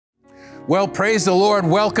Well, praise the Lord.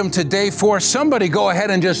 Welcome to day 4. Somebody go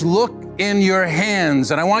ahead and just look in your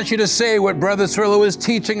hands. And I want you to say what Brother Cerullo is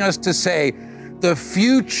teaching us to say. The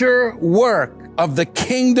future work of the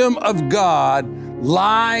kingdom of God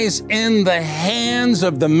lies in the hands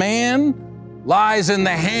of the man, lies in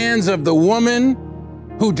the hands of the woman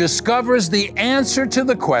who discovers the answer to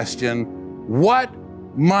the question, what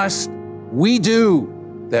must we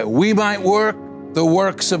do that we might work the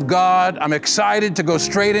works of God? I'm excited to go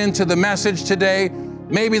straight into the message today.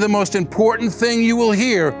 Maybe the most important thing you will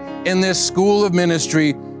hear in this school of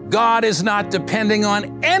ministry. God is not depending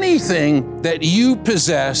on anything that you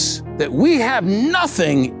possess, that we have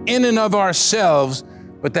nothing in and of ourselves,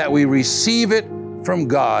 but that we receive it from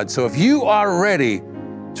God. So if you are ready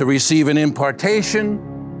to receive an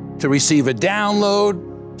impartation, to receive a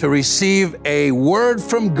download, to receive a word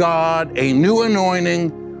from God, a new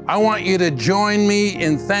anointing, I want you to join me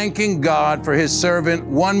in thanking God for His servant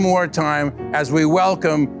one more time as we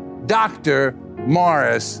welcome Dr.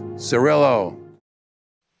 Morris Cerullo.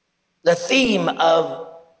 The theme of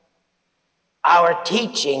our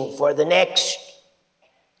teaching for the next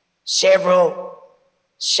several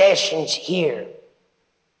sessions here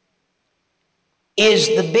is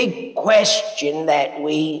the big question that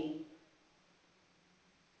we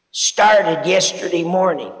started yesterday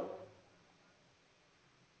morning.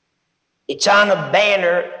 It's on a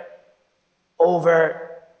banner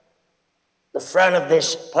over the front of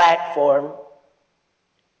this platform.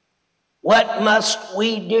 What must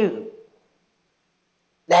we do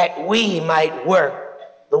that we might work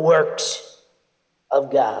the works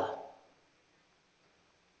of God?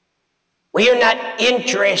 We are not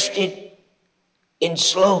interested in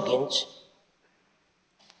slogans.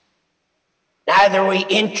 Neither are we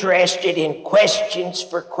interested in questions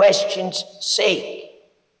for questions' sake.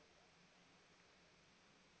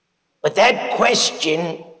 But that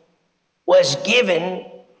question was given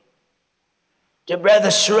to Brother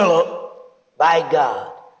Cerullo by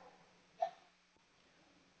God.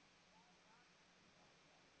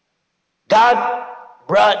 God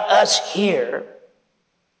brought us here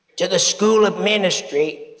to the school of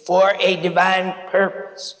ministry for a divine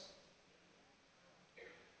purpose.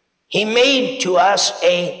 He made to us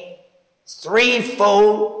a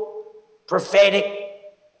threefold prophetic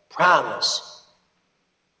promise.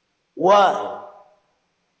 1,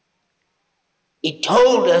 He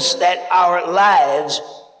told us that our lives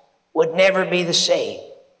would never be the same.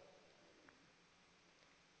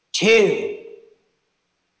 2,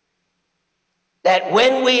 that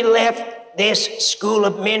when we left this school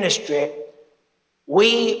of ministry,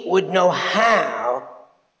 we would know how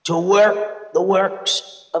to work the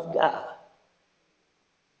works of God.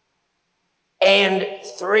 And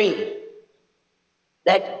 3,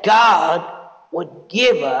 that God would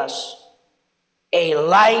give us a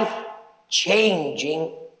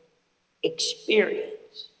life-changing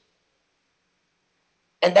experience.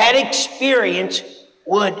 And that experience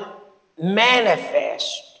would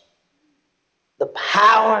manifest the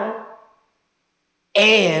power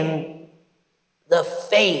and the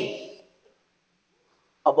faith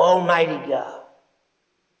of Almighty God.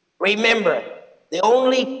 Remember, the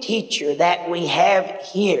only teacher that we have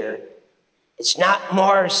here, it's not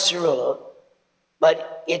Morris Cerullo,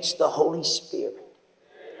 but it's the Holy Spirit.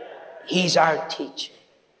 He's our teacher.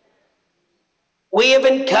 We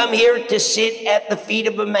haven't come here to sit at the feet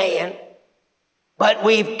of a man, but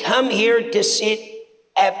we've come here to sit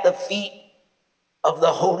at the feet of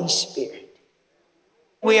the Holy Spirit.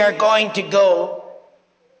 We are going to go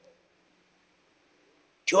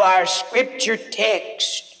to our scripture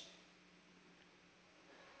text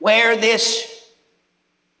where this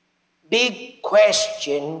big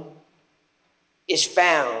question is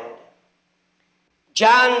found.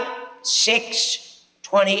 John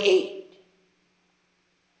 6:28.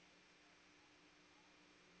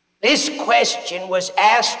 This question was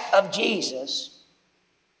asked of Jesus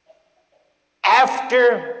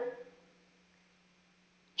after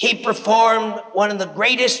He performed one of the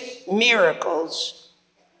greatest miracles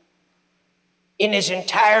in His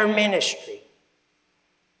entire ministry.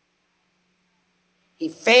 He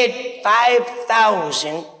fed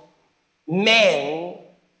 5,000 men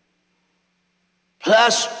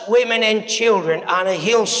plus women and children on a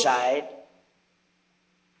hillside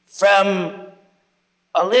from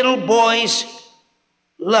a little boy's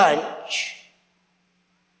lunch,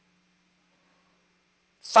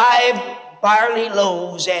 5 barley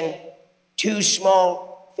loaves and 2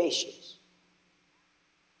 small fishes.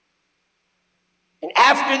 And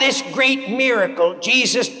after this great miracle,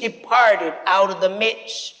 Jesus departed out of the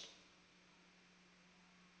midst.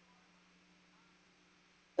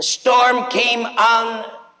 A storm came on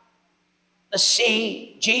the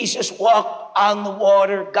sea. Jesus walked on the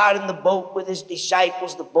water, got in the boat with his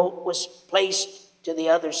disciples. The boat was placed to the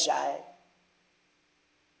other side.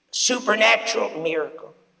 Supernatural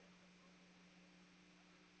miracle.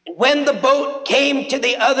 And when the boat came to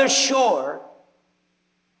the other shore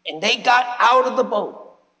and they got out of the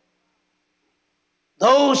boat,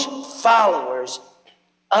 those followers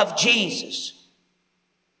of Jesus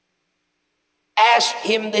asked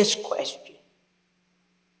him this question.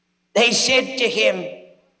 They said to him,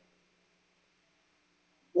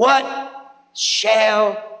 "What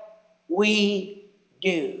shall we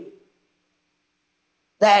do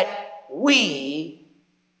that we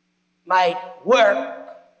might work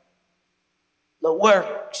the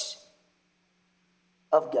works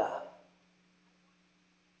of God?"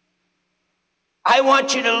 I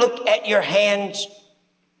want you to look at your hands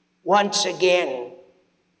once again.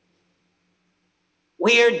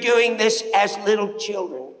 We are doing this as little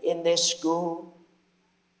children in this school.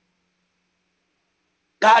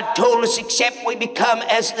 God told us, except we become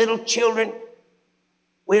as little children,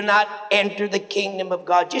 we'll not enter the kingdom of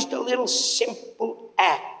God. Just a little simple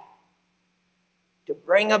act to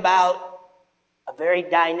bring about a very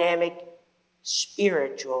dynamic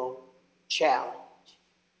spiritual challenge.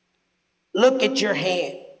 Look at your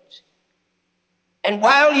hands. And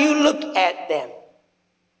while you look at them,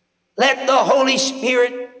 let the Holy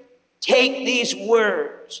Spirit take these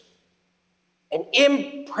words and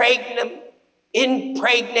impregnate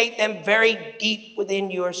them very deep within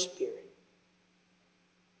your spirit.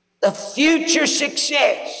 The future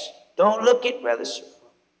success. Don't look at Brother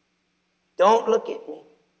Cerullo. Don't look at me.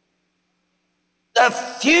 The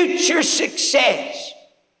future success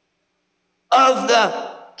of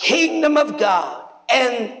the kingdom of God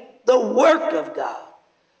and the work of God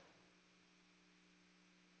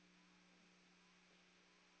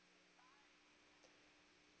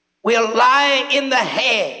will lie in the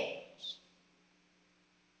hands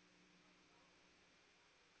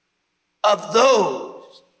of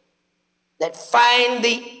those that find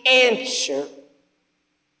the answer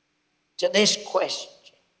to this question.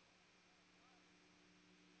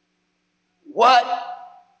 What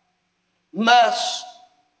must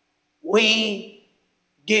we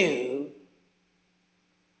do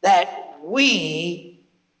that we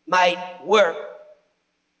might work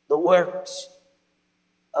the works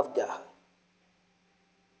of God?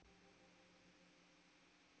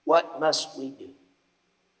 What must we do?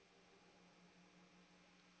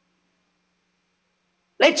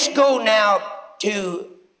 Let's go now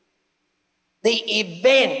to the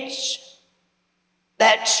events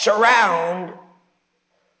that surround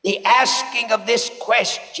the asking of this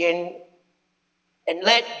question, and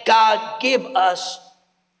let God give us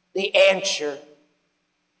the answer.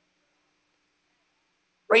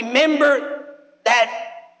 Remember that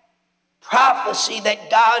prophecy that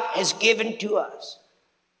God has given to us.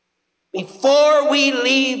 Before we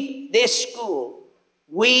leave this school,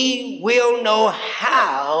 we will know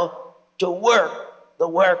how to work the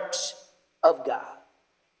works of God.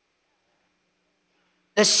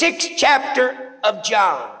 The 6th chapter of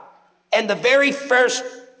John and the very first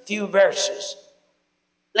few verses,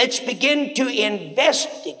 let's begin to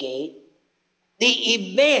investigate the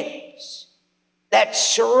events that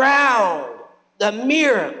surround the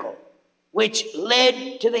miracle which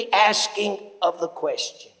led to the asking of the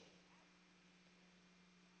question.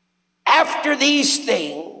 After these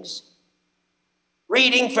things,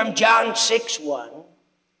 reading from John 6:1,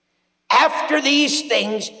 after these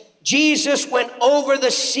things, Jesus went over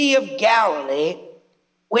the Sea of Galilee,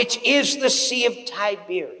 which is the Sea of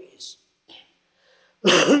Tiberias.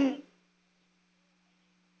 And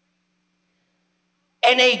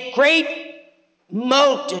a great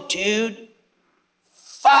multitude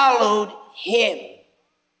followed him,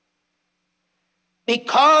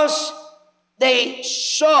 because they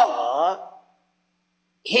saw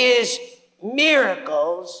his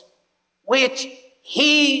miracles which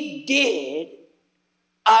he did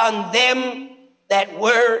on them that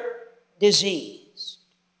were diseased.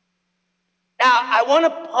 Now, I want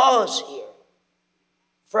to pause here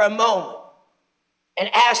for a moment and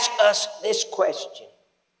ask us this question.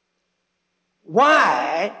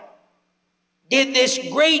 Why did this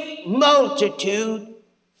great multitude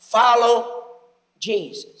follow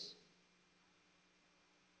Jesus?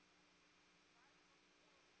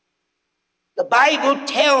 The Bible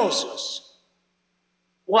tells us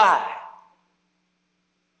why.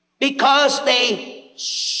 Because they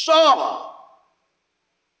saw,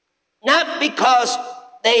 not because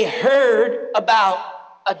they heard about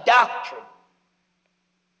a doctrine,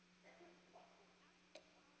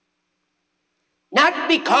 not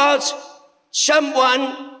because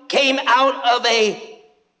someone came out of a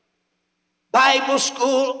Bible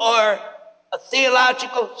school or a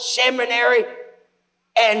theological seminary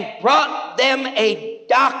and brought them a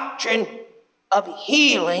doctrine of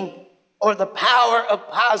healing or the power of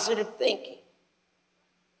positive thinking.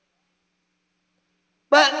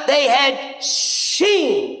 But they had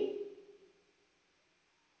seen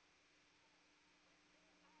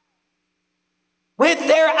with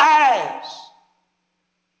their eyes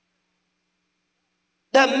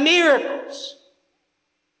the miracles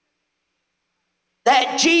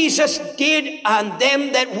that Jesus did on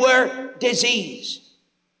them that were diseased.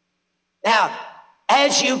 Now,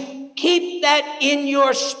 as you keep that in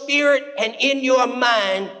your spirit and in your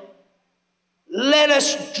mind, let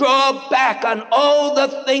us draw back on all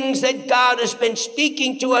the things that God has been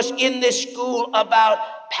speaking to us in this school about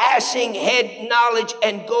passing head knowledge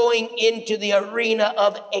and going into the arena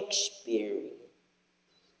of experience.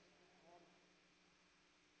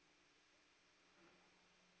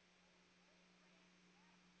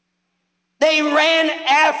 They ran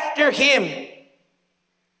after him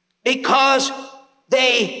because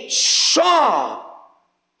they saw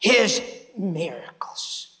his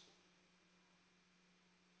miracles.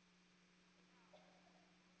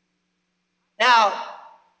 Now,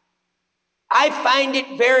 I find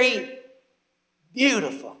it very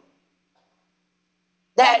beautiful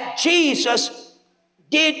that Jesus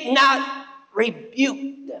did not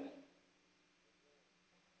rebuke them.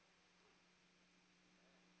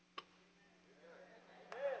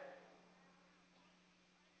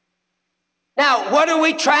 Now, what are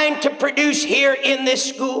we trying to produce here in this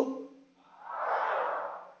school?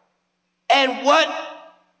 And what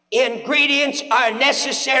ingredients are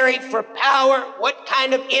necessary for power? What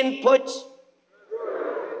kind of inputs?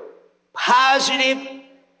 Positive.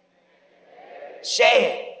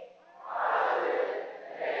 Say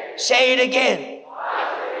it. Say it again.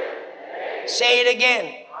 Say it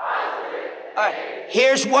again. All right.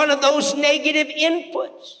 Here's one of those negative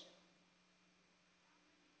inputs.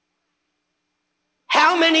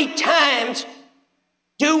 How many times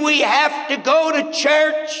do we have to go to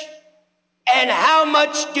church, and how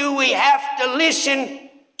much do we have to listen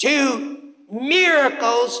to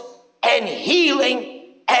miracles and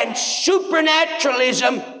healing and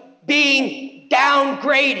supernaturalism being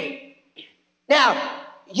downgraded? Now,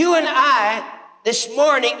 you and I this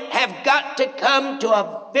morning have got to come to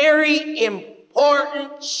a very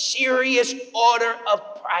important, serious order of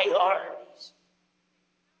priorities.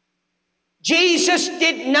 Jesus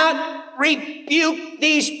did not rebuke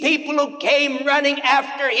these people who came running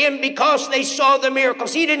after him because they saw the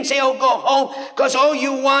miracles. He didn't say, oh, go home because all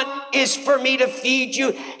you want is for me to feed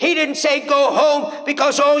you. He didn't say, go home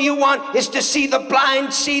because all you want is to see the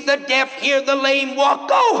blind, see the deaf, hear the lame walk.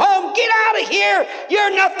 Go home, get out of here.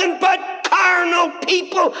 You're nothing but carnal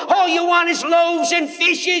people. All you want is loaves and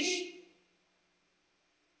fishes.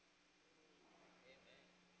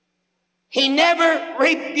 He never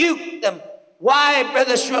rebuked them. Why,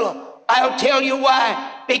 Brother Cerullo? I'll tell you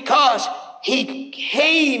why. Because he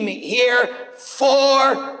came here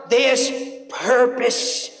for this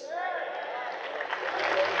purpose.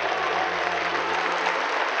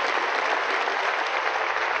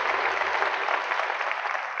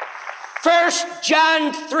 First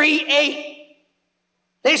John 3:8.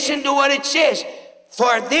 Listen to what it says.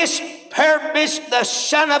 For this purpose the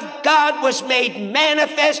Son of God was made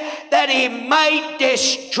manifest, that he might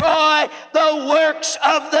destroy the works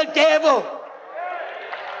of the devil.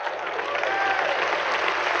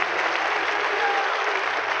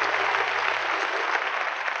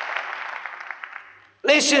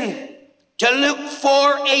 Listen to Luke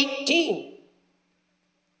 4:18.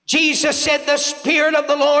 Jesus said, the Spirit of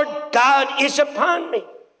the Lord God is upon me,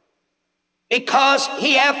 because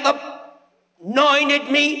he hath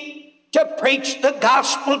anointed me to preach the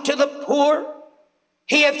gospel to the poor.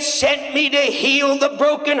 He hath sent me to heal the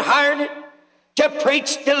brokenhearted, to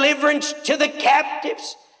preach deliverance to the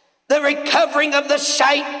captives, the recovering of the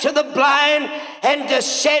sight to the blind, and to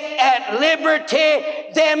set at liberty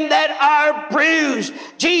them that are bruised.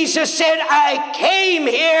 Jesus said, I came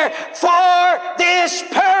here for this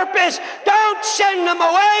purpose. Don't send them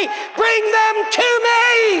away. Bring them to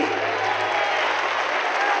me.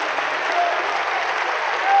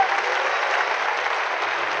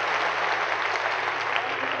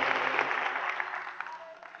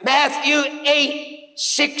 Matthew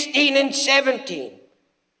 8:16 and 17.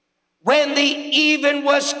 When the even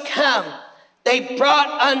was come, they brought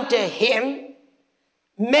unto him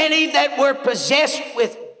many that were possessed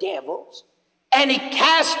with devils, and he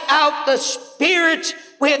cast out the spirits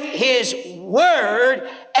with his word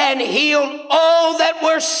and healed all that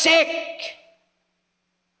were sick.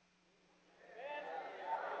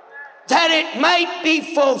 that it might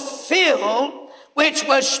be fulfilled, which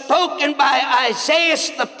was spoken by Isaiah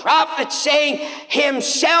the prophet, saying,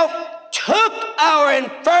 himself took our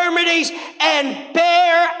infirmities and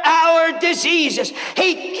bare our diseases.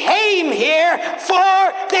 He came here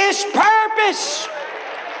for this purpose.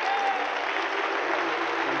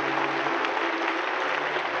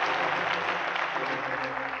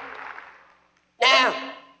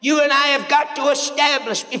 Now, you and I have got to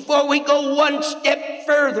establish, before we go one step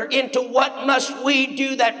further into what must we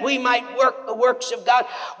do that we might work the works of God,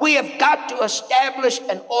 we have got to establish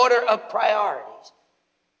an order of priorities.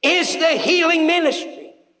 Is the healing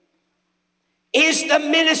ministry? Is the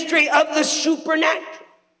ministry of the supernatural?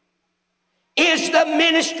 Is the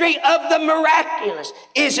ministry of the miraculous?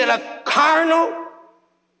 Is it a carnal,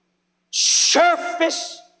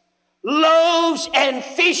 surface, loaves and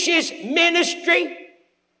fishes ministry?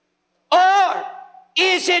 Or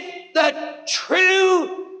is it the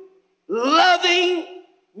true, loving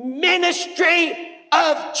ministry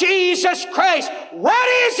of Jesus Christ? What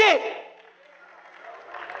is it?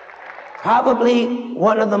 Probably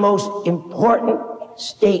one of the most important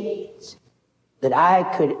statements that I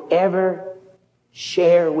could ever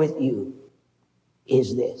share with you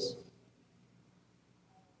is this.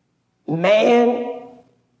 Man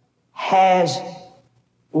has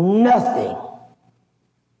nothing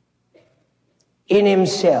in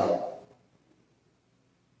himself,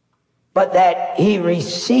 but that he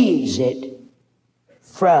receives it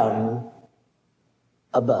from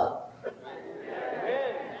above.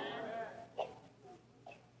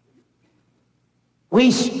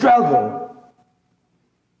 We struggle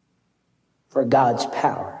for God's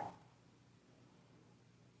power.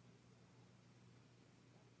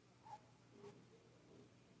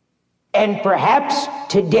 And perhaps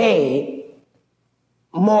today,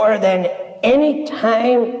 more than any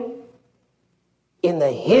time in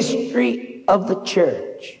the history of the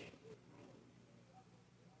church,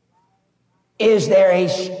 is there a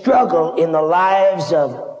struggle in the lives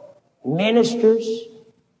of ministers,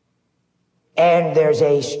 and there's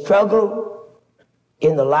a struggle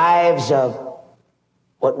in the lives of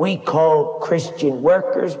what we call Christian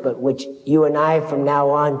workers, but which you and I from now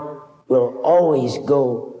on will always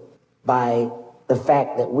go by the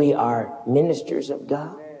fact that we are ministers of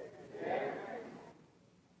God.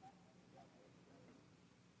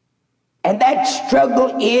 And that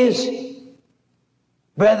struggle is,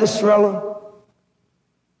 Brother Cerullo,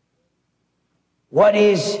 what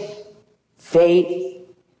is faith?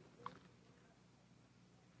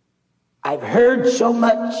 I've heard so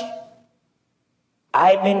much.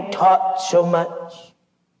 I've been taught so much.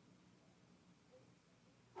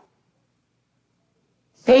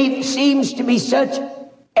 Faith seems to be such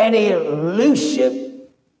an elusive,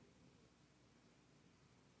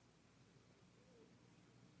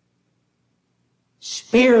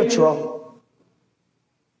 spiritual,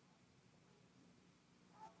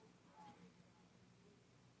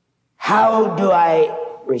 how do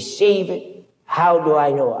I receive it? How do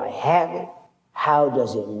I know I have it? How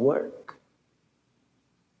does it work?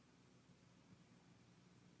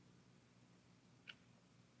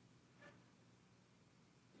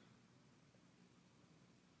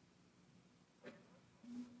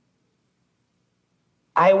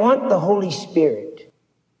 I want the Holy Spirit,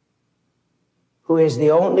 who is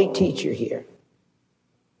the only teacher here,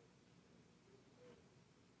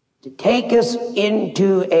 to take us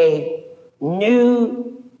into a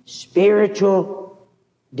new spiritual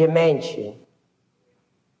dimension,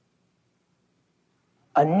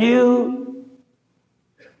 a new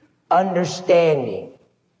understanding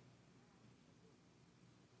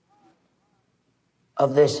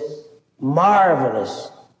of this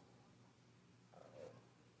marvelous,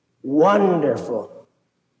 wonderful,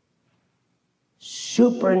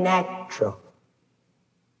 supernatural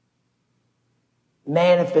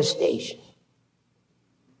manifestation.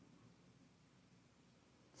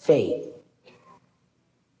 Faith.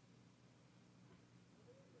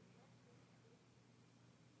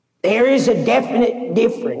 There is a definite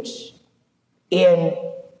difference in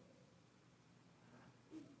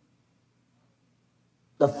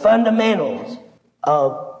the fundamentals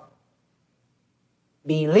of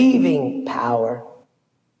believing power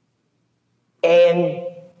and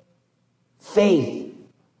faith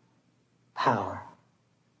power.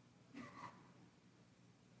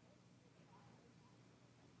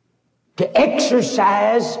 To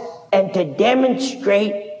exercise and to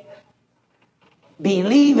demonstrate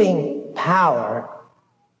believing power,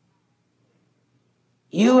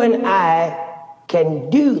 you and I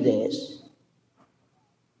can do this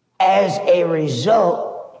as a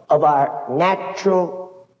result of our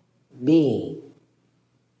natural being.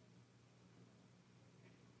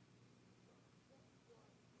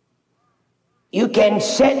 You can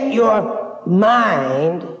set your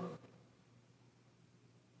mind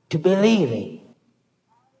to believing.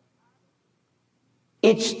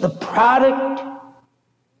 It's the product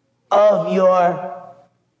of your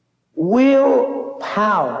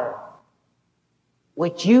willpower,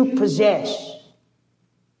 which you possess,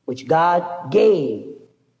 which God gave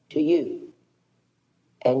to you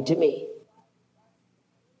and to me.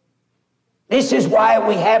 This is why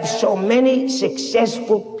we have so many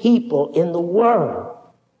successful people in the world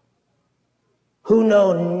who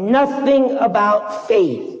know nothing about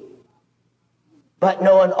faith, but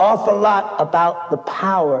know an awful lot about the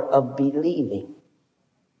power of believing.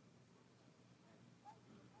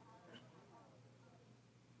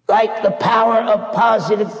 Like the power of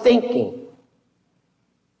positive thinking.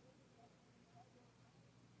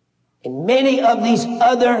 And many of these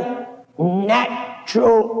other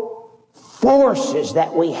natural forces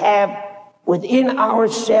that we have within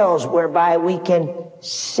ourselves, whereby we can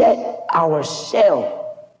set ourselves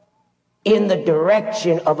in the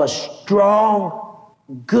direction of a strong,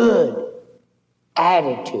 good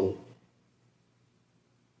attitude.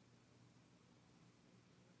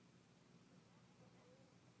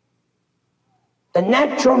 The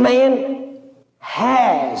natural man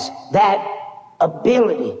has that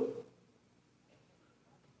ability.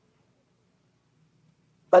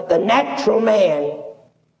 But the natural man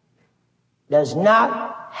does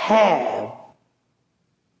not have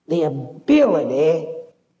the ability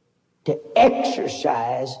to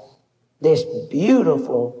exercise this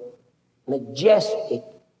beautiful, majestic,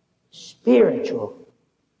 spiritual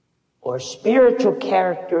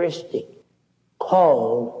characteristic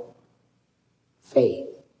called faith.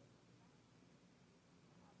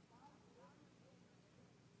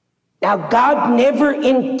 Now, God never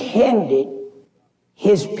intended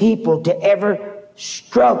His people to ever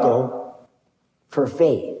struggle for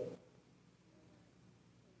faith.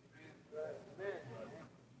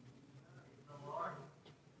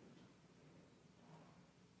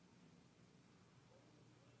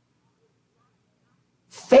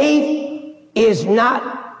 Faith is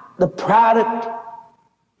not the product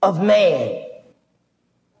of man.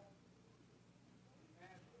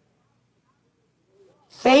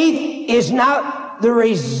 Faith is not the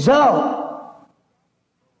result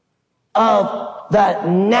of the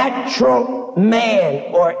natural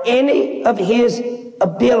man or any of his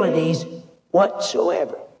abilities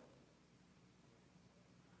whatsoever.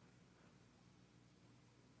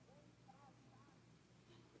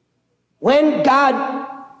 When God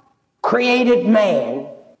created man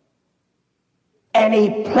and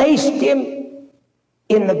He placed him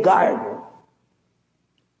in the garden,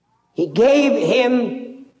 He gave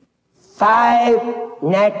him 5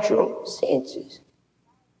 natural senses.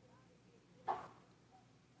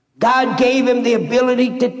 God gave him the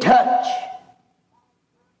ability to touch.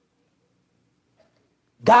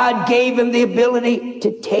 God gave him the ability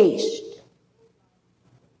to taste.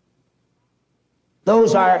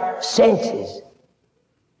 Those are senses.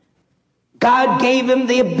 God gave him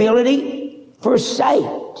the ability for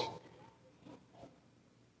sight.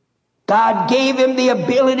 God gave him the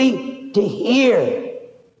ability to hear.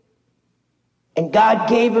 And God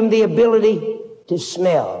gave him the ability to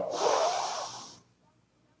smell.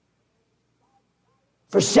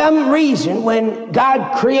 For some reason, when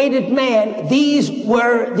God created man, these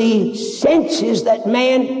were the senses that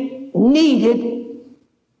man needed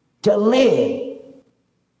to live.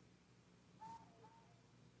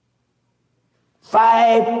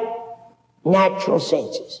 5 natural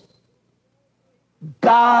senses.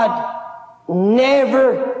 God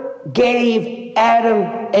never gave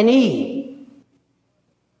Adam and Eve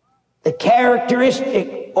the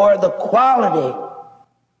characteristic or the quality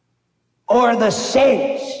or the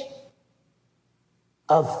sense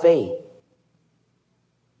of faith.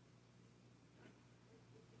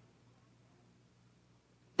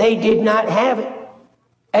 They did not have it.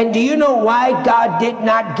 And do you know why God did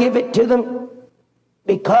not give it to them?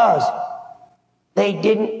 Because they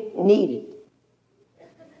didn't need it.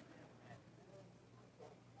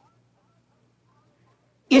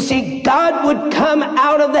 You see, God would come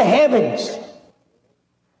out of the heavens.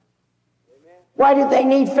 Why did they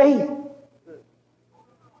need faith?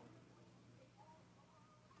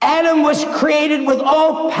 Adam was created with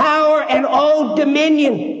all power and all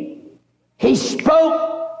dominion. He spoke.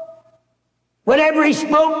 Whatever he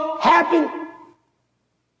spoke happened.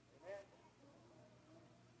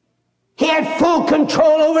 He had full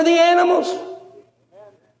control over the animals.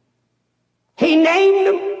 He named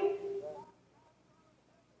them.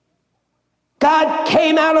 God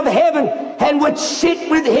came out of heaven and would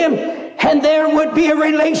sit with him And there would be a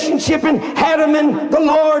relationship, and Adam and the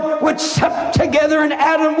Lord would sup together, and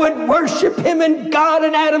Adam would worship him, and God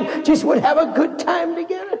and Adam just would have a good time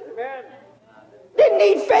together. Didn't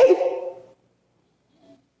need faith.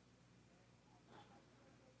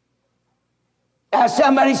 Now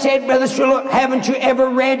somebody said, Brother Cerullo, haven't you ever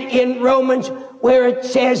read in Romans where it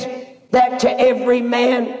says that to every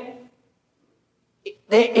man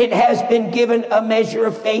it has been given a measure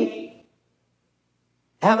of faith?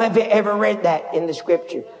 How many of you ever read that in the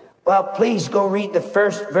scripture? Well, please go read the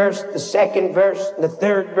first verse, the second verse, the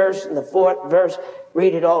third verse, and the fourth verse.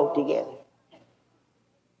 Read it all together. It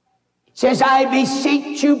says, I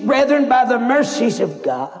beseech you, brethren, by the mercies of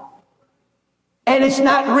God. And it's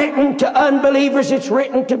not written to unbelievers, it's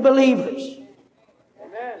written to believers.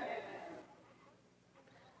 Amen.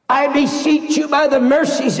 I beseech you by the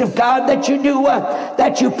mercies of God that you do what?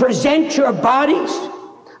 That you present your bodies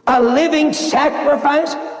a living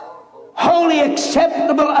sacrifice, wholly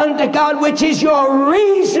acceptable unto God, which is your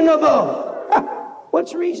reasonable.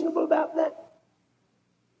 What's reasonable about that?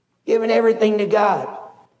 Giving everything to God.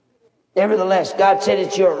 Nevertheless, God said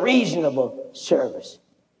it's your reasonable service.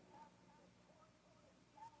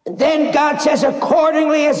 And then God says,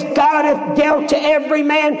 accordingly as God hath dealt to every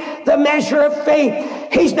man the measure of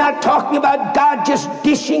faith. He's not talking about God just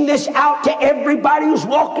dishing this out to everybody who's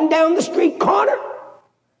walking down the street corner.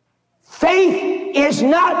 Faith is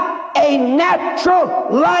not a natural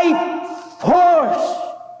life force.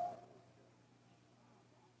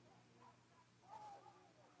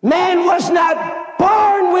 Man was not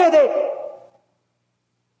born with it.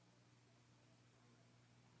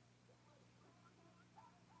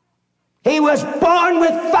 He was born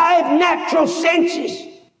with 5 natural senses.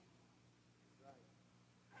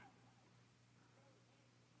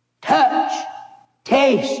 Touch,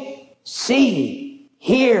 taste, see,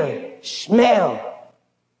 hear, smell.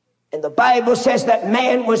 And the Bible says that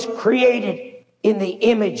man was created in the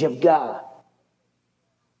image of God.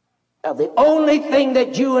 Now, the only thing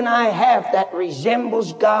that you and I have that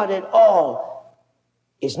resembles God at all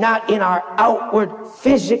is not in our outward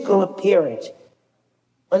physical appearance.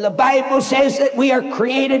 When the Bible says that we are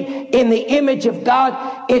created in the image of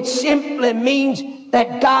God, it simply means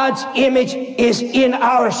that God's image is in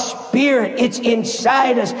our spirit. It's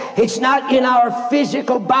inside us. It's not in our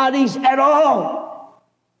physical bodies at all.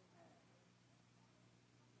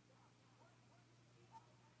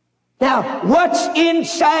 Now, what's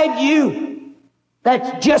inside you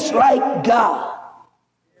that's just like God?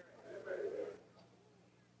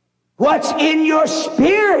 What's in your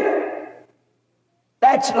spirit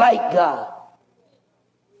that's like God?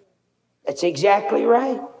 That's exactly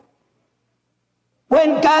right.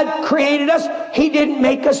 When God created us, He didn't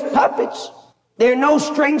make us puppets. There are no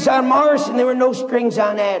strings on Mars and there were no strings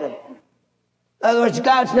on Adam. In other words,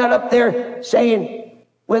 God's not up there saying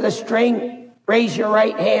with a string, raise your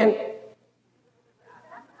right hand,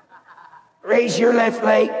 raise your left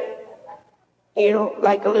leg,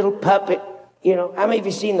 like a little puppet. How many of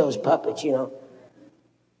you seen those puppets,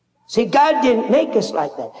 See, God didn't make us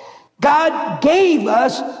like that. God gave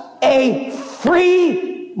us a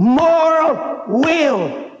free moral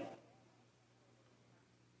will.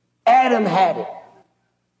 Adam had it.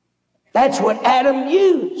 That's what Adam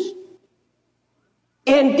used.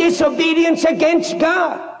 In disobedience against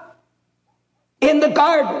God. In the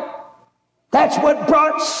garden. That's what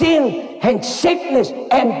brought sin and sickness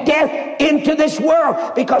and death into this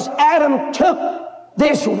world. Because Adam took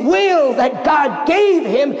this will that God gave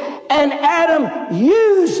him, and Adam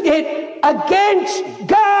used it against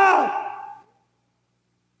God.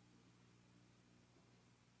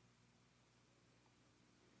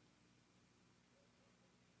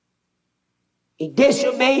 He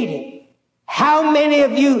disobeyed him. How many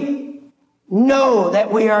of you know that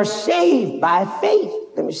we are saved by faith?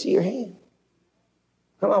 Let me see your hand.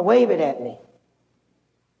 Come on, wave it at me.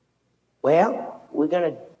 Well, we're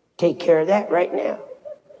going to take care of that right now.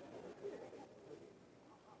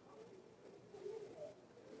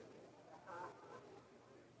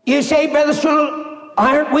 You say, Brother Cerullo,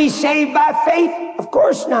 aren't we saved by faith? Of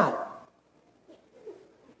course not.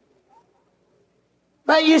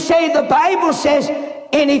 But you say the Bible says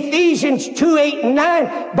in Ephesians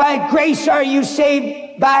 2:8-9, by grace are you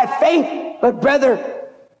saved by faith. But brother,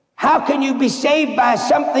 how can you be saved by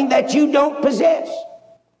something that you don't possess?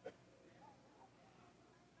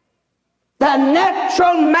 The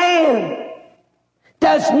natural man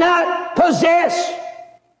does not possess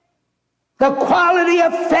the quality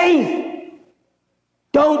of faith.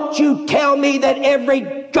 Don't you tell me that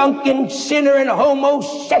every drunken sinner and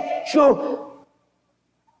homosexual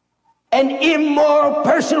and immoral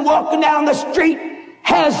person walking down the street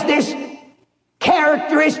has this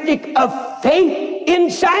characteristic of faith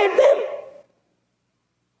inside them?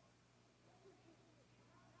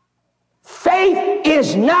 Faith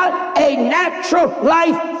is not a natural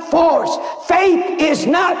life force. Faith is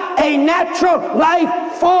not a natural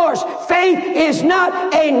life force. Faith is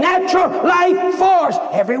not a natural life force.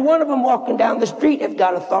 Every one of them walking down the street have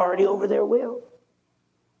got authority over their will.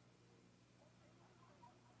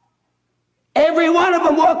 Every one of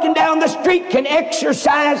them walking down the street can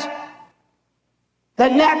exercise the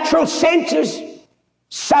natural senses: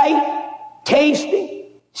 sight, tasting,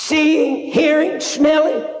 seeing, hearing,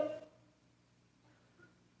 smelling.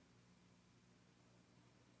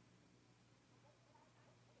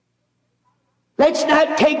 Let's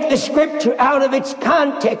not take the scripture out of its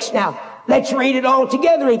context now. Let's read it all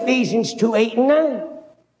together. Ephesians 2, 8 and 9.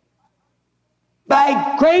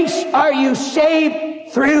 By grace are you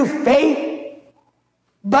saved through faith,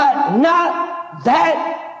 but not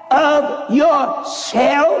that of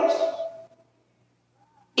yourselves.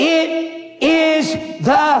 It is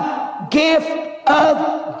the gift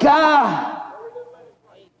of God,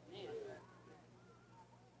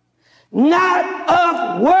 not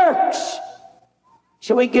of works.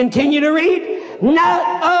 Shall we continue to read?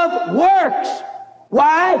 Not of works.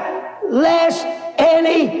 Why? Lest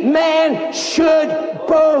any man should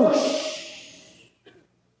boast.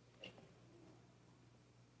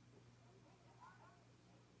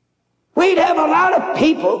 We'd have a lot of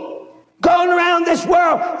people going around this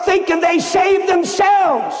world thinking they saved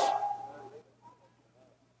themselves.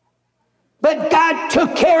 But God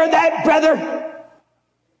took care of that, brother.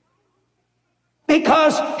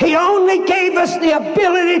 Because He only gave us the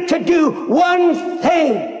ability to do one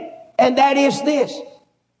thing, and that is this.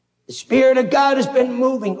 The Spirit of God has been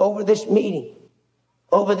moving over this meeting,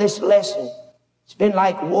 over this lesson. It's been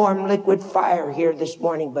like warm liquid fire here this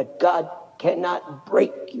morning, but God cannot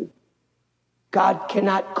break you. God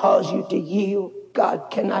cannot cause you to yield.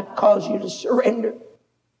 God cannot cause you to surrender.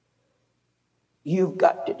 You've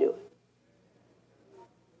got to do it.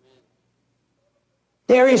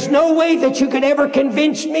 There is no way that you could ever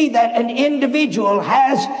convince me that an individual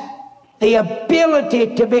has the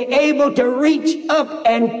ability to be able to reach up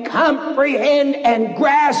and comprehend and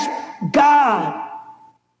grasp God.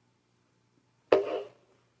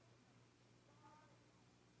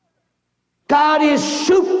 God is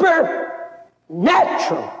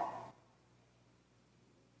supernatural.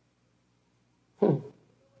 Do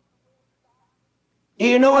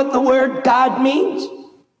you know what the word God means?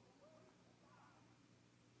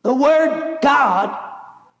 The word God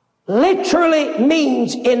literally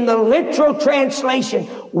means, in the literal translation,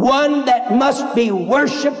 one that must be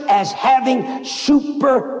worshiped as having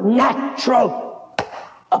supernatural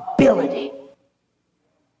ability.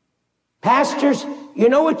 Pastors, you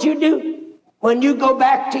know what you do? When you go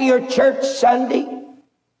back to your church Sunday,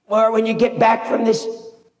 or when you get back from this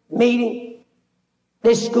meeting,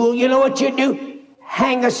 this school, you know what you do?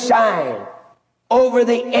 Hang a sign over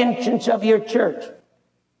the entrance of your church,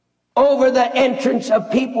 over the entrance of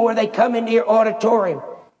people where they come into your auditorium.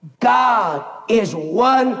 God is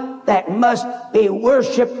one that must be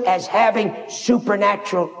worshiped as having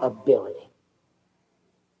supernatural ability.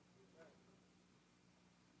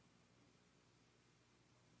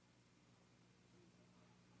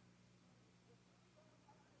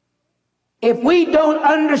 If we don't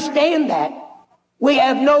understand that, we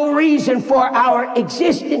have no reason for our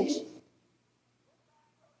existence.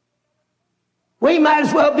 We might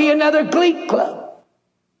as well be another Glee Club,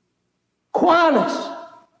 Kiwanis,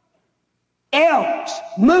 Elks,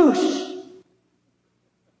 Moose.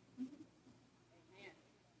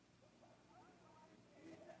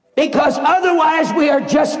 Because otherwise we are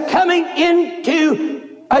just coming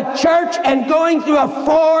into a church and going through a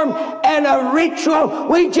form and a ritual.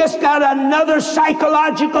 We just got another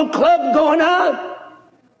psychological club going on.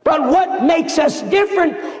 But what makes us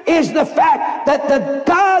different is the fact that the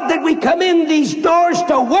God that we come in these doors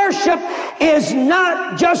to worship is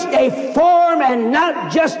not just a form and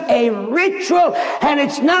not just a ritual, and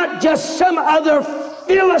it's not just some other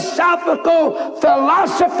philosophical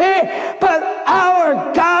philosophy, but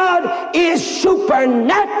our God is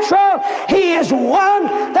supernatural. He is one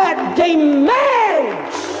that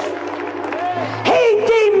demands. He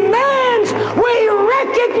demands we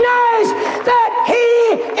recognize that He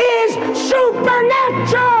is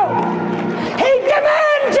supernatural. He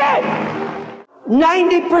demands it.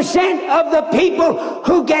 90% of the people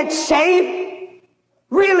who get saved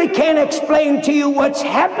really can't explain to you what's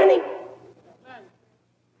happening.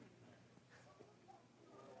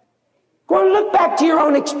 Go and look back to your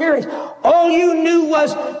own experience. All you knew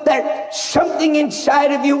was that something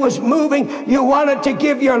inside of you was moving. You wanted to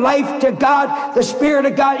give your life to God. The Spirit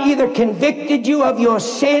of God either convicted you of your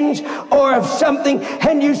sins or of something,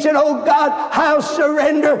 and you said, oh God, I'll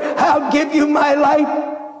surrender. I'll give you my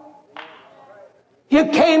life. You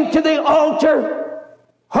came to the altar,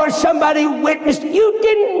 or somebody witnessed. You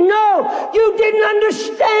didn't know. You didn't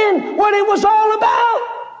understand what it was all about.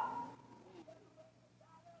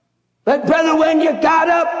 But brother, when you got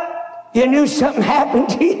up, you knew something happened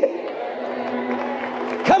to you.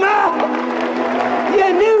 Come on.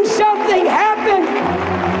 You knew something happened.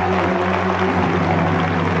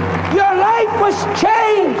 Your life was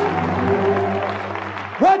changed.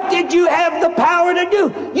 What did you have the power to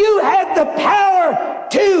do? You had the power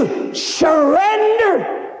to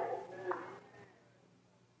surrender.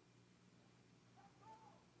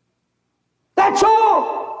 That's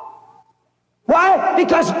all. Why?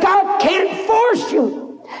 Because God can't force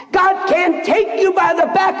you. God can't take you by the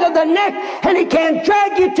back of the neck, and He can't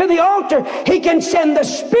drag you to the altar. He can send the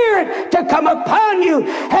Spirit to come upon you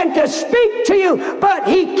and to speak to you, but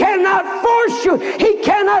He cannot force you. He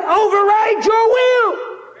cannot override your will.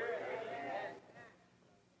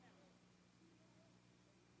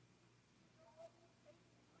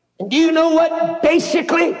 And do you know what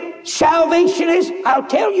basically salvation is? I'll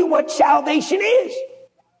tell you what salvation is.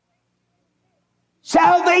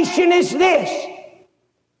 Salvation is this.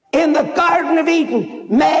 In the Garden of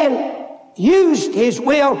Eden, man used his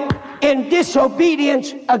will in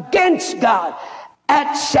disobedience against God.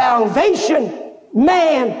 At salvation,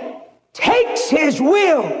 man takes his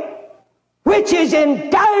will, which is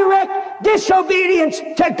in direct disobedience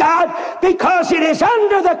to God because it is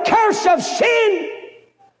under the curse of sin.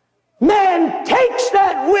 Man takes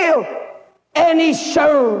that will and he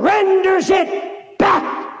surrenders it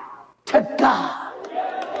back to God.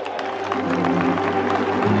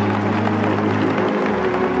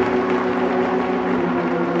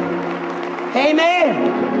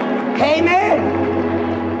 Amen. Amen.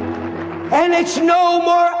 And it's no more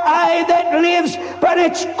I that lives, but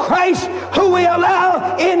it's Christ who we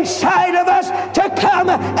allow inside of us to come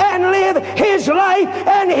and live His life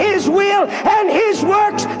and His will and His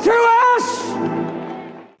works through us.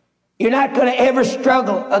 You're not going to ever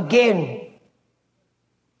struggle again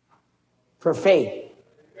for faith.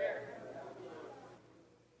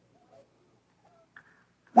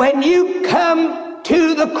 When you come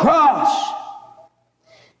to the cross,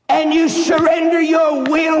 and you surrender your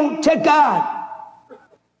will to God.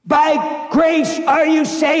 By grace are you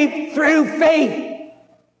saved through faith,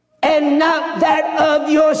 and not that of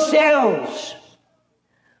yourselves.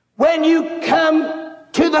 When you come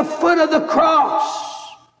to the foot of the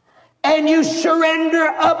cross, and you surrender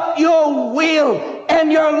up your will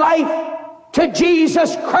and your life to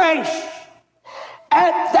Jesus Christ,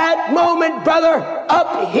 at that moment, brother,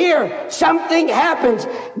 up here, something happens.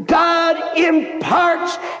 God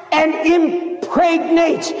imparts and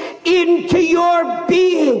impregnates into your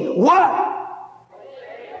being what?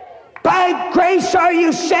 By grace are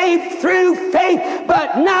you saved through faith,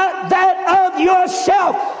 but not that of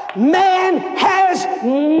yourself. Man has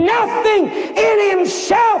nothing in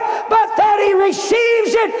himself but that he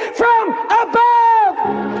receives it from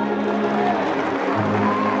above.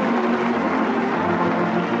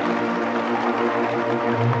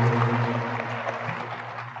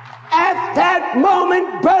 At that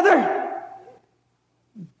moment, brother,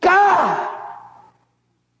 God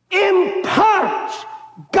imparts,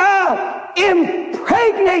 God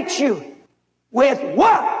impregnates you with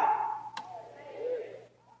what?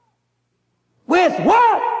 With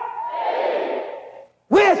what?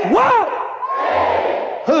 With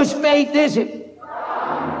what? Whose faith is it?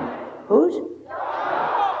 Whose?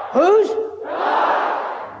 Whose?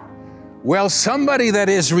 Well, somebody that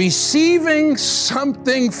is receiving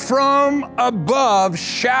something from above,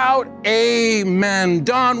 shout amen.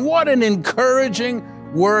 Don, what an encouraging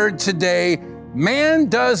word today. Man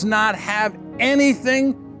does not have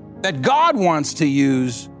anything that God wants to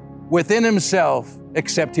use within himself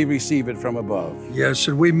except he receive it from above. Yes,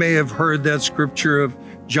 and we may have heard that scripture of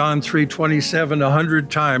John 3:27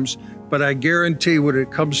 100 times, but I guarantee when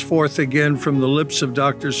it comes forth again from the lips of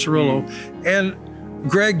Dr. Cerullo, and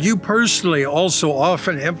Greg, you personally also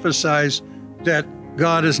often emphasize that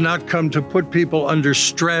God has not come to put people under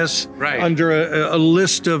stress, under a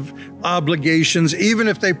list of obligations, even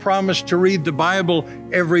if they promise to read the Bible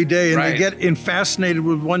every day and they get fascinated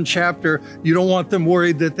with one chapter. You don't want them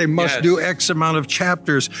worried that they must do X amount of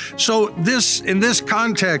chapters. So in this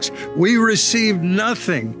context, we receive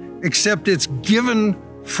nothing except it's given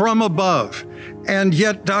from above. And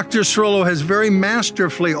yet Dr. Cerullo has very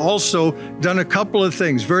masterfully also done a couple of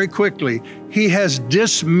things very quickly. He has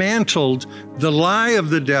dismantled the lie of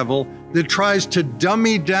the devil that tries to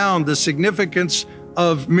dummy down the significance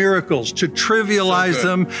of miracles, to trivialize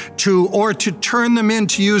them, or to turn them in,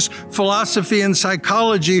 to use philosophy and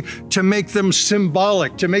psychology to make them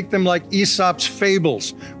symbolic, to make them like Aesop's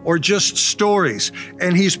fables or just stories.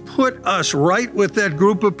 And he's put us right with that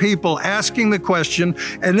group of people asking the question,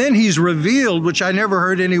 and then he's revealed, which I never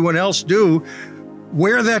heard anyone else do,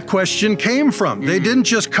 where that question came from. They didn't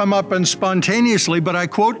just come up and spontaneously, but I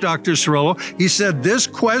quote Dr. Cerullo. He said, this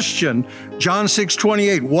question, John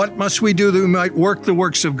 6:28, what must we do that we might work the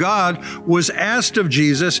works of God, was asked of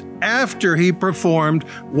Jesus after he performed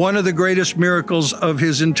one of the greatest miracles of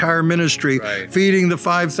his entire ministry, feeding the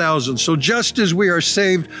 5,000. So just as we are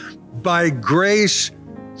saved by grace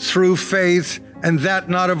through faith, and that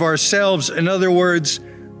not of ourselves, in other words,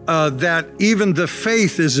 that even the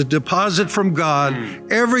faith is a deposit from God.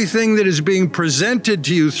 Everything that is being presented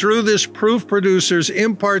to you through this proof producer's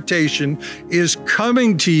impartation is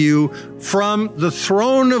coming to you from the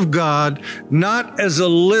throne of God, not as a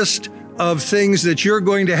list of things that you're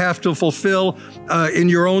going to have to fulfill in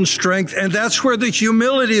your own strength. And that's where the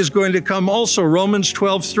humility is going to come also. Romans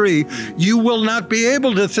 12:3, you will not be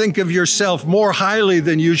able to think of yourself more highly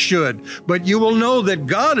than you should, but you will know that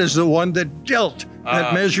God is the one that dealt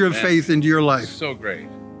that measure of faith into your life. So great.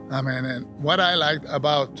 Amen. And what I liked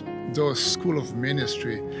about those school of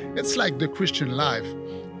ministry, it's like the Christian life.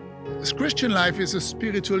 This Christian life is a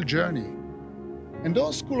spiritual journey. And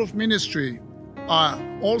those school of ministry are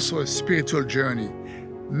also a spiritual journey.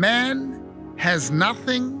 Man has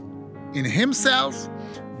nothing in himself,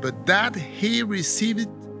 but that he received it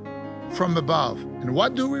from above. And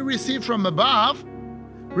what do we receive from above?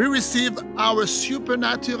 We receive our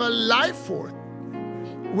supernatural life force,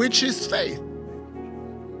 which is faith.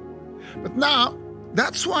 But now,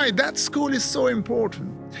 that's why that school is so important.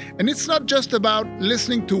 And it's not just about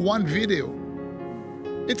listening to one video.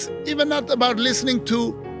 It's even not about listening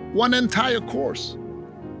to one entire course.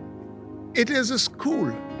 It is a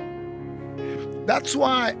school. That's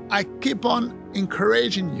why I keep on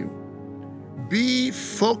encouraging you. Be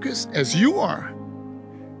focused as you are.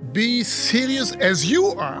 Be serious as you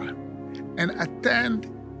are. And attend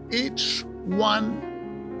each one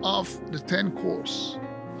of the 10 courses,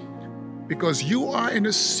 because you are in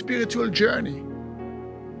a spiritual journey,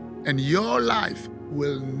 and your life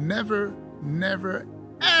will never,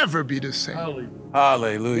 ever be the same.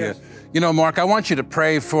 Hallelujah. Yes. You know, Mark, I want you to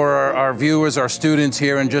pray for our viewers, our students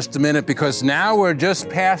here in just a minute, because now we're just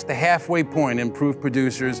past the halfway point in Proof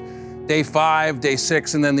Producers, day 5, day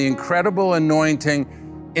 6, and then the incredible anointing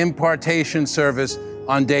impartation service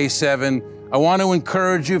on day 7. I want to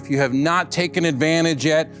encourage you, if you have not taken advantage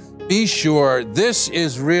yet, be sure this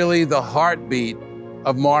is really the heartbeat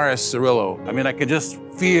of Morris Cerullo. I mean, I could just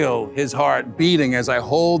feel his heart beating as I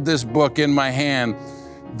hold this book in my hand.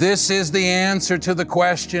 This is the answer to the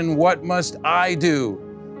question, what must I do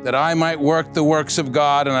that I might work the works of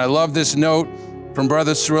God? And I love this note from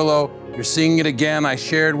Brother Cerullo. You're seeing it again. I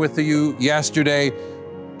shared with you yesterday.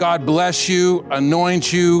 God bless you,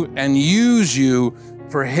 anoint you, and use you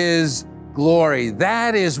for his glory.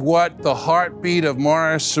 That is what the heartbeat of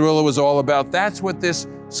Morris Cerullo is all about. That's what this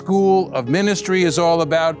school of ministry is all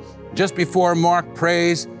about. Just before Mark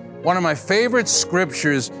prays, one of my favorite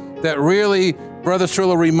scriptures that really Brother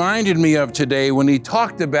Cerullo reminded me of today when he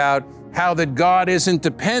talked about how that God isn't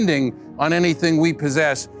depending on anything we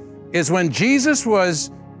possess is when Jesus was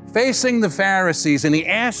facing the Pharisees and he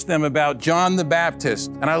asked them about John the Baptist.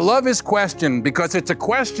 And I love his question because it's a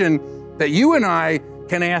question that you and I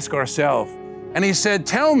can ask ourselves. And he said,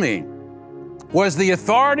 tell me, was the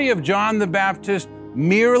authority of John the Baptist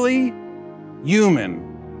merely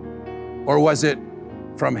human, or was it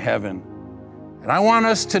from heaven? And I want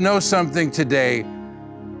us to know something today.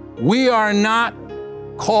 We are not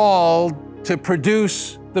called to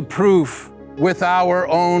produce the proof with our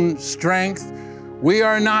own strength. We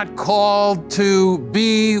are not called to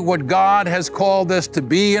be what God has called us to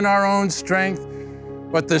be in our own strength.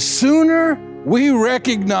 But the sooner we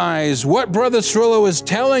recognize what Brother Cerullo is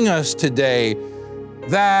telling us today,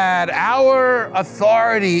 that our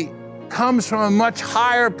authority comes from a much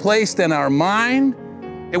higher place than our mind.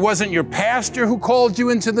 It wasn't your pastor who called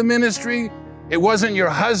you into the ministry. It wasn't your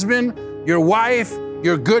husband, your wife,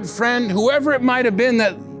 your good friend, whoever it might have been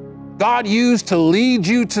that God used to lead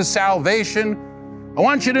you to salvation. I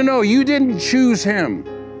want you to know you didn't choose him,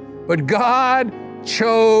 but God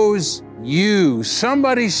chose you.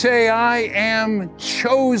 Somebody say, I am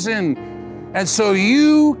chosen. And so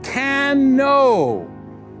you can know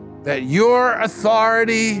that your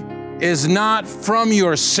authority is not from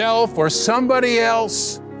yourself or somebody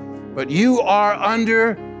else, but you are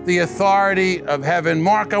under the authority of heaven.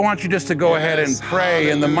 Mark, I want you just to go ahead and pray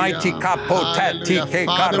in the mighty Hallelujah.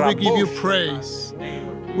 Father, we give you praise.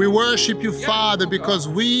 We worship you, Father, because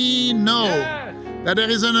we know that there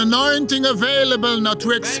is an anointing available now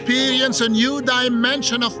to experience a new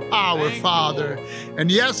dimension of power, Father. And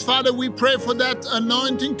yes, Father, we pray for that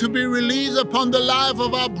anointing to be released upon the life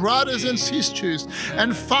of our brothers and sisters.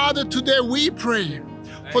 And Father, today we pray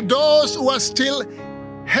for those who are still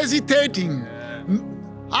hesitating,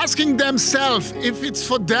 asking themselves if it's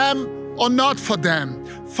for them or not for them.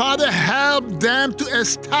 Father, help them to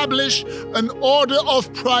establish an order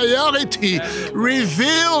of priority.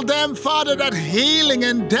 Reveal them, Father, that healing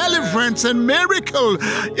and deliverance and miracle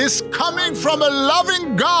is coming from a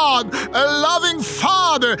loving God, a loving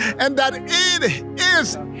Father, and that it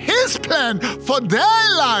is His plan for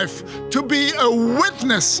their life to be a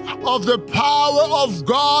witness of the power of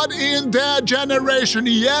God in their generation.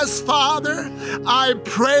 Yes, Father, I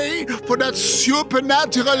pray for that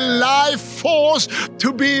supernatural life force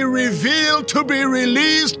to be revealed, to be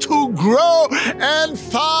released, to grow. And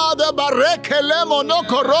Father,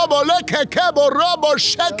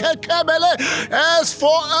 as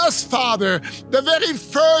for us, Father, the very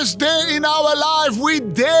first day in our life, we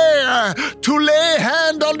dare to lay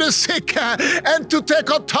hand on the sick and to take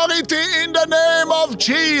authority in the name of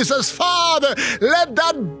Jesus. Father, let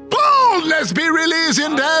that boldness be released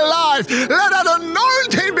in their life. Let that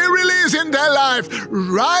anointing be released in their life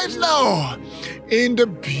right now, in the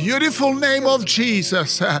beautiful name of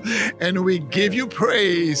Jesus. And we give you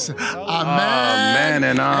praise. Amen. Amen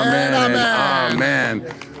and amen and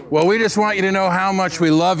amen. Well, we just want you to know how much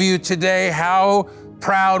we love you today, how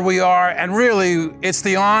proud we are, and really, it's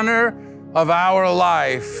the honor of our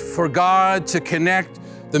life for God to connect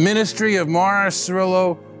the ministry of Morris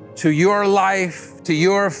Cerullo to your life, to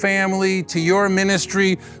your family, to your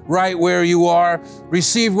ministry, right where you are.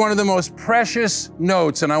 Receive one of the most precious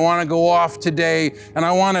notes, and I want to go off today, and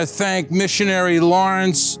I want to thank missionary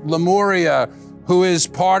Lawrence Lemuria, who is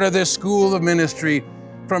part of this school of ministry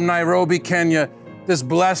from Nairobi, Kenya. This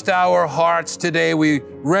blessed our hearts today. We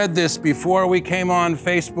read this before we came on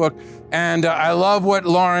Facebook, and I love what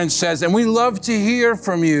Lawrence says, and we love to hear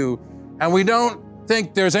from you, and we don't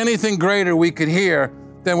think there's anything greater we could hear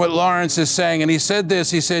than what Lawrence is saying. And he said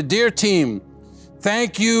this, he said, "Dear team,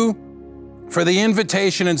 thank you for the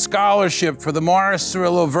invitation and scholarship for the Morris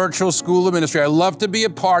Cerullo Virtual School of Ministry. I love to be a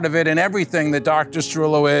part of it and everything that Dr.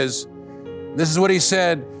 Cerullo is." This is what he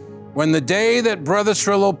said: "When the day that Brother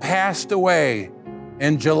Cerullo passed away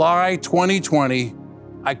in July 2020,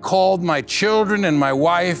 I called my children and my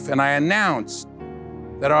wife and I announced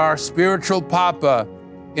that our spiritual papa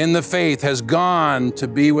in the faith has gone to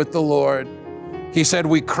be with the Lord. He said,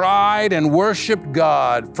 we cried and worshiped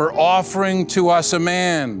God for offering to us a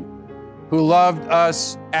man who loved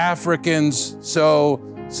us Africans so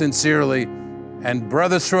sincerely." And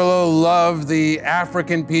Brother Cerullo loved the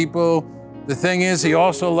African people. The thing is, he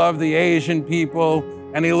also loved the Asian people,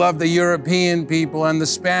 and he loved the European people and the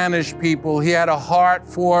Spanish people. He had a heart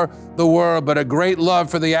for the world, but a great love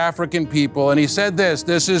for the African people. And he said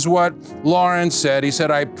this is what Lawrence said. He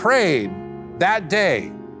said, "I prayed that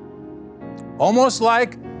day, almost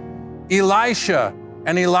like Elisha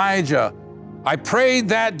and Elijah. I prayed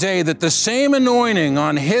that day that the same anointing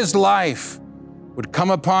on his life would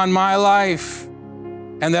come upon my life,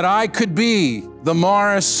 and that I could be the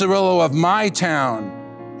Morris Cerullo of my town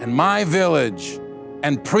and my village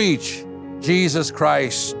and preach Jesus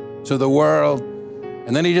Christ to the world."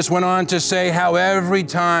 And then he just went on to say how every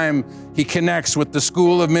time he connects with the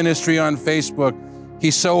School of Ministry on Facebook,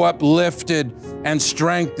 he's so uplifted and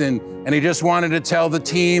strengthened. And he just wanted to tell the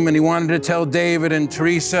team, and he wanted to tell David and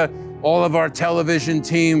Teresa, all of our television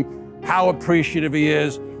team, how appreciative he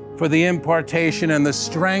is for the impartation and the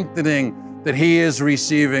strengthening that he is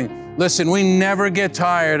receiving. Listen, we never get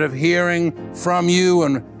tired of hearing from you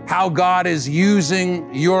and how God is using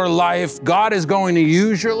your life. God is going to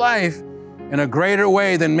use your life in a greater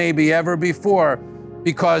way than maybe ever before,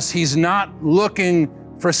 because he's not looking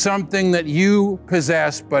for something that you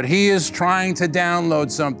possess, but he is trying to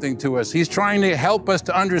download something to us. He's trying to help us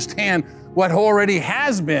to understand what already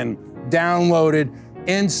has been downloaded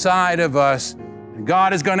inside of us. And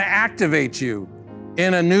God is going to activate you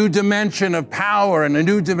in a new dimension of power and a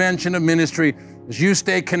new dimension of ministry as you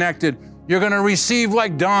stay connected. You're going to receive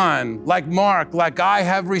like Don, like Mark, like I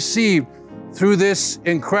have received through this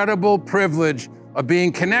incredible privilege of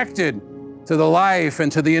being connected to the life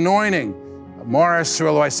and to the anointing of Morris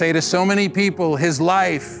Cerullo. I say to so many people, his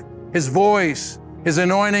life, his voice, His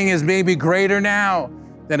anointing is maybe greater now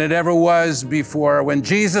than it ever was before. When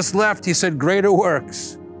Jesus left, he said, greater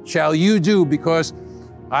works shall you do because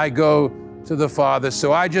I go to the Father.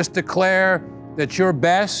 So I just declare that your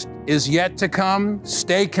best is yet to come.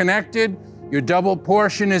 Stay connected. Your double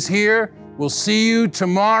portion is here. We'll see you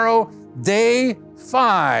tomorrow, day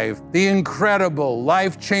 5, the incredible,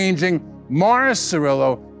 life-changing Morris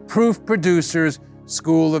Cerullo Proof Producers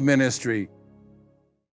School of Ministry.